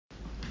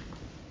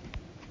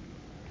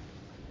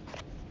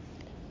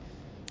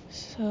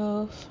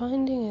So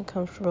finding a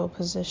comfortable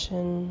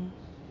position,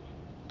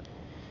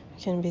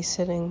 you can be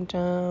sitting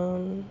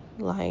down,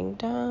 lying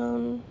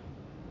down.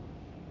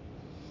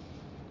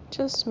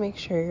 Just make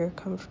sure you're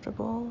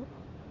comfortable.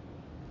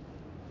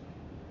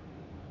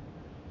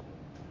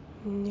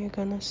 And you're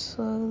gonna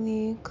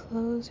slowly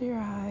close your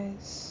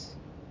eyes.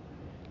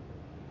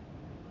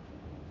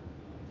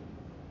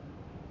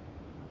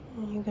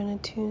 And you're gonna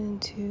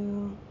tune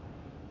into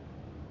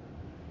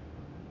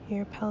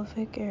your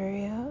pelvic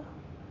area.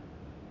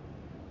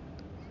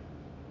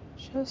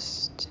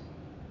 Just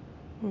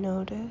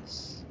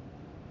notice,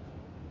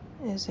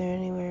 is there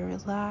anywhere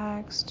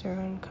relaxed or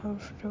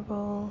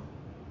uncomfortable?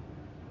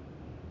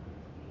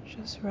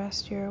 Just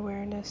rest your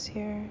awareness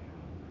here.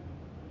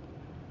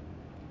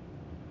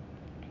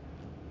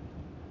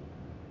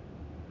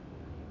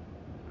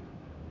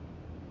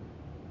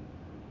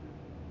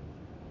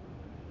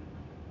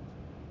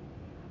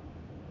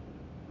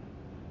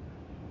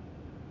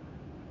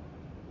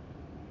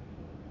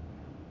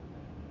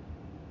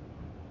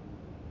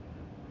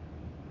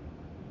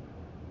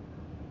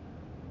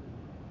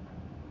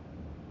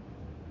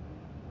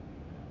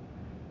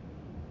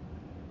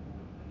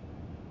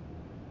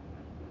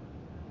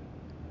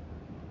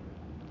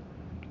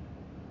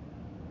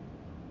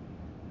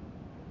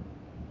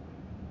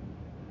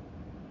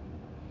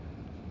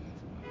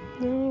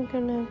 Then you're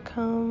gonna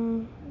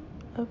come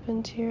up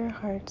into your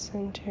heart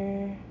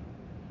center.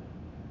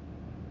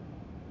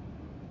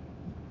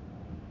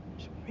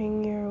 Just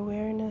bring your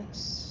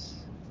awareness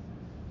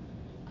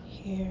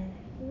here,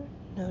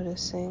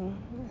 noticing,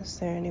 is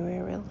there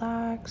anywhere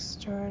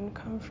relaxed or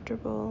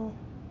uncomfortable?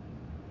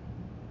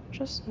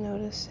 Just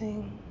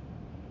noticing.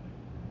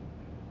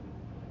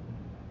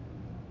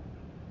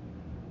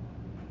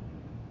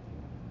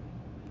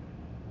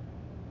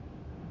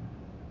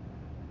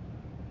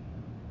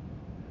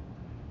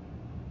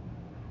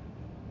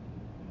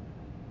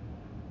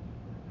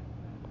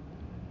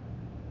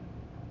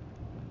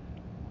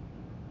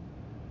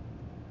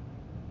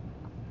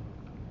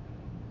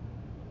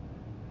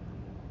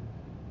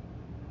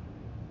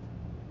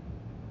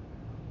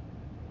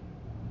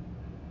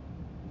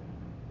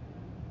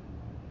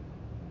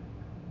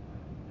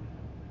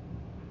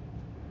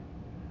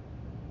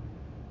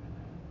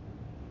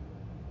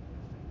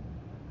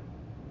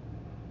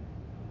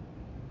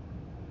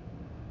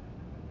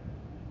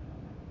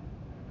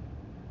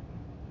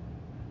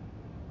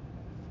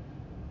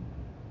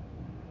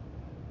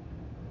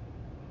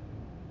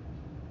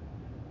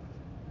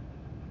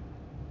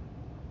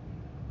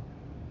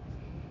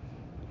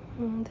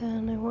 And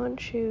then I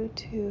want you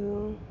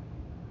to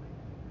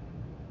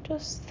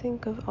just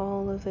think of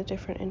all of the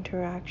different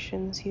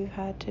interactions you've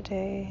had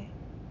today.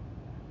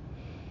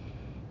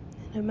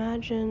 And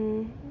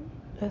imagine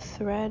a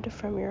thread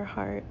from your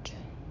heart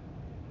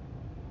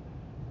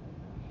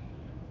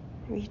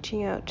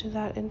reaching out to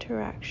that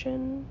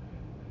interaction.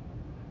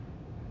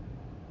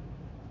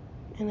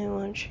 And I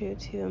want you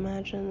to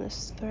imagine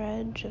this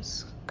thread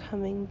just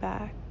coming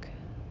back,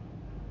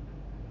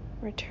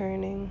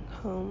 returning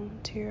home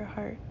to your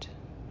heart.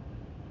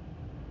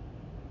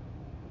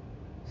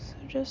 So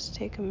just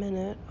take a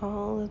minute,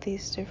 all of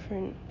these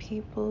different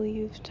people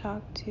you've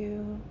talked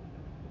to,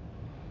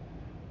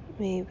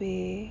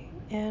 maybe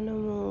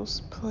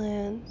animals,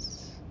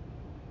 plants,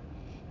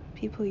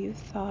 people you've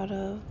thought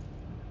of.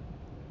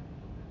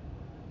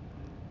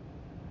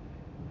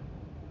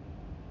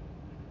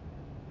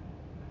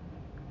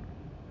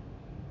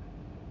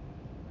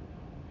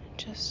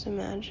 Just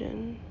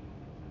imagine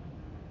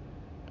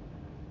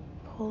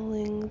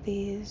pulling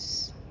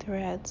these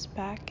threads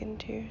back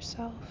into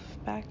yourself,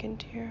 back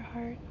into your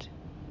heart.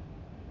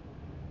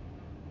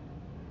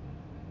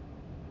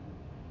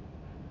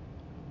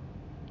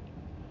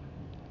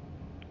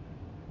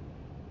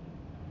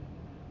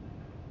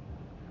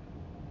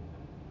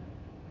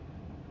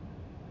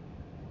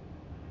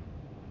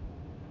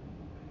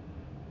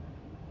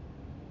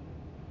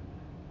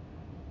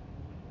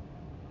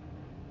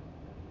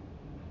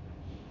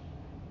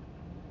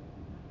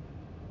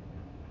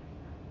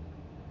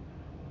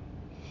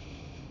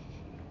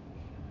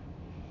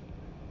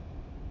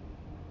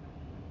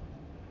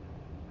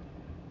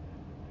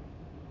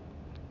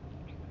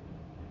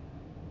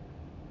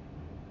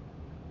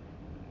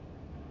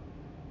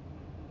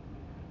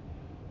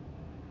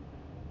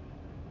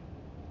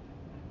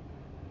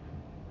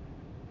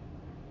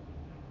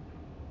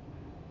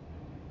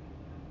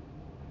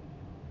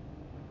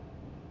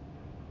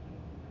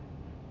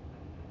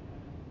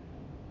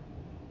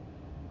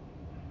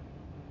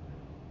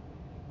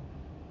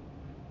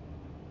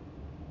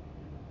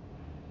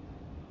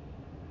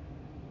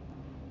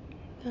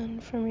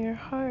 Then from your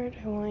heart,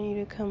 I want you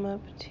to come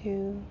up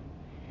to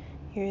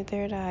your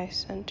third eye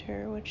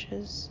center, which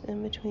is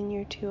in between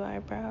your two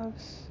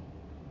eyebrows.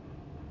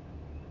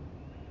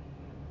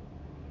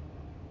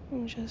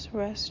 And just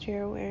rest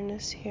your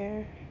awareness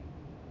here,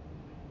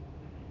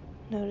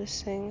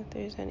 noticing if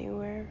there's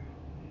anywhere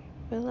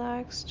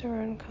relaxed or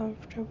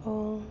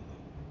uncomfortable.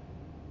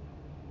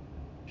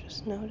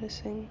 Just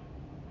noticing.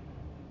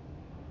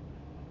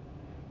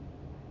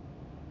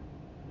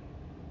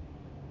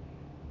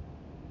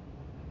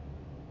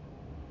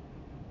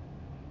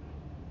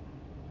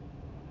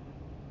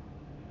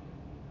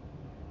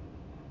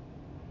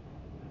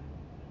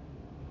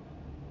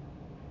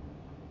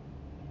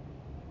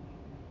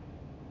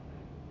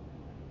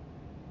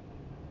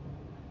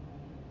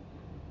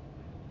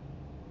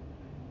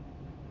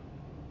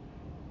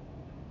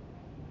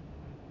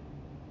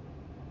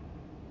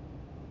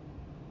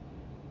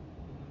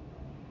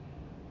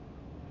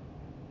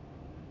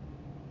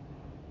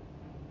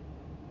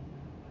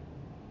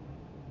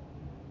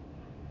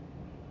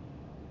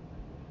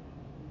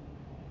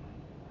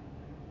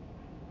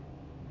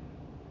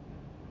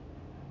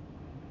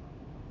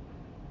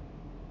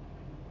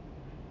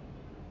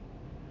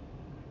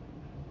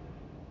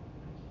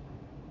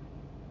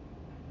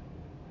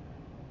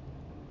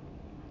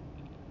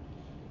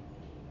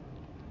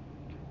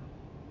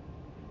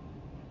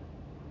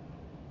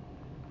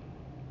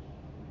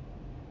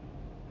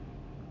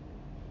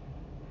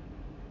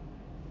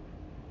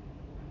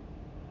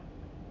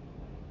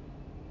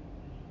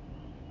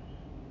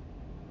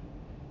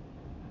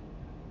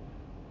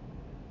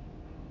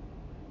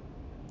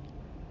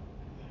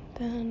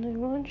 Then I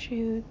want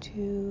you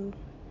to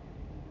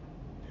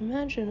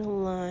imagine a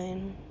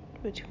line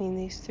between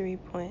these 3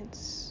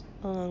 points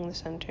along the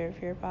center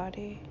of your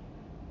body,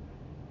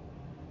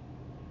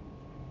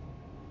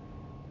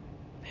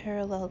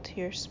 parallel to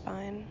your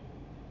spine.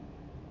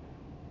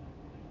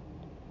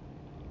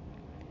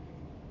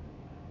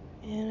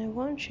 And I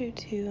want you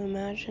to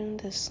imagine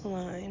this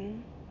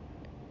line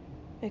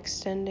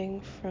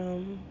extending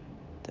from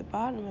the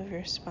bottom of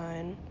your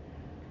spine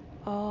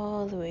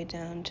all the way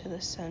down to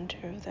the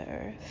center of the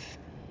earth.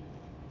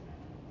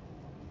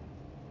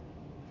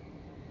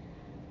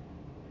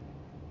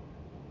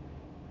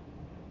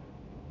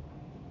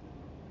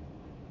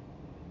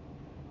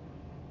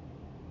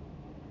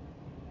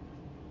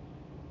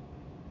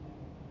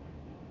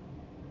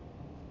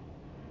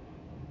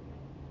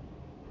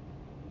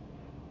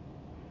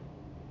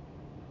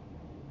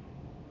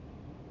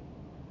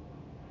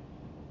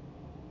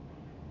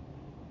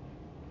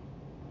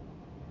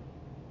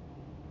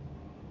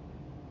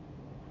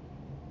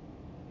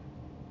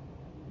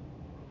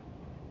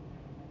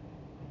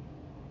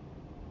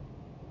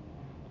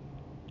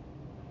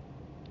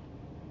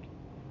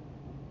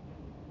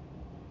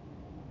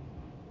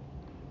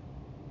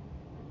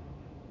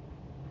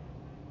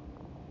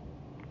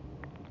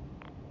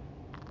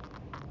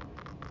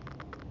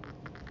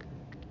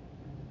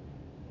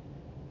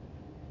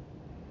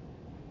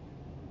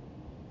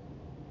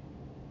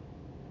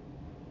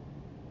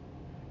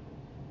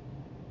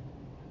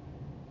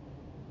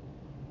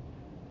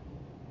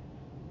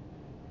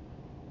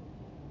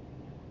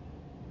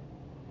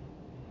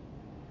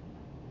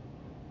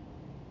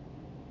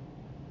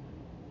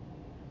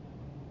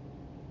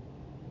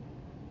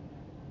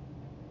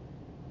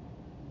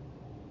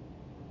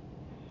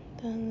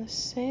 Then the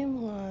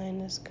same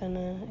line is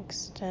gonna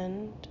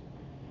extend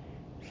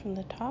from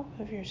the top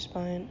of your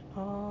spine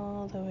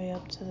all the way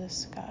up to the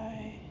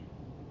sky.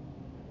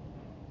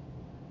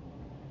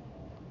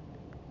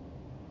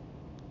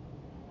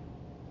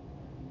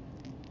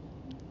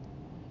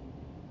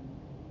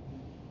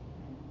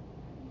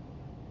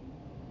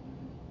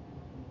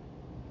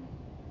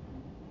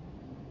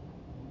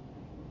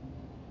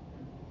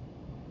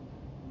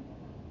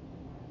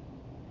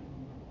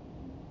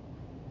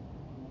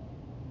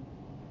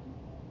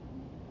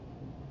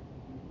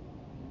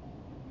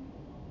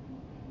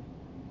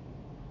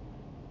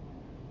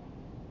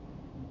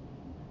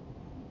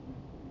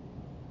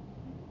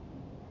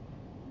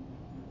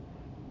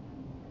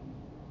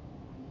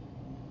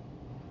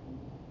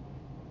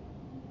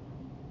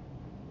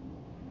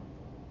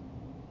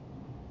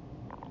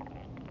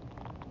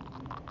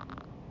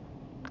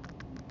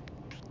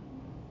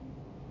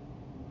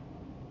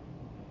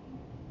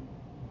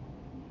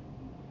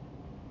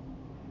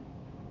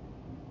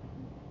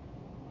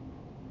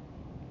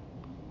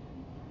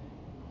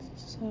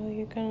 So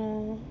you're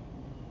gonna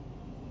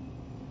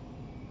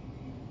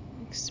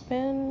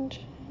expand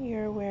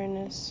your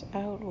awareness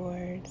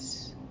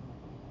outwards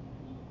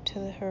to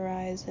the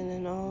horizon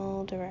in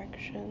all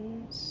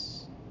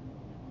directions.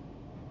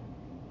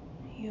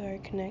 You are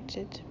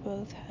connected to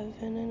both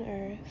heaven and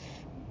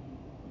earth,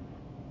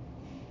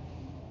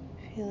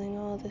 feeling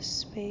all the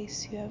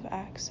space you have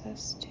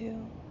access to.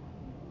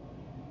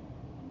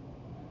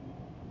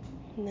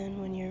 And then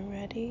when you're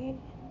ready,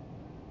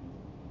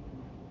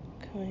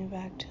 coming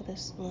back to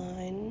this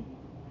line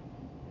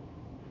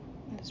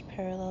that's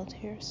parallel to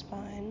your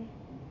spine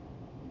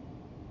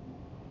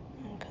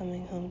and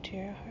coming home to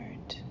your heart.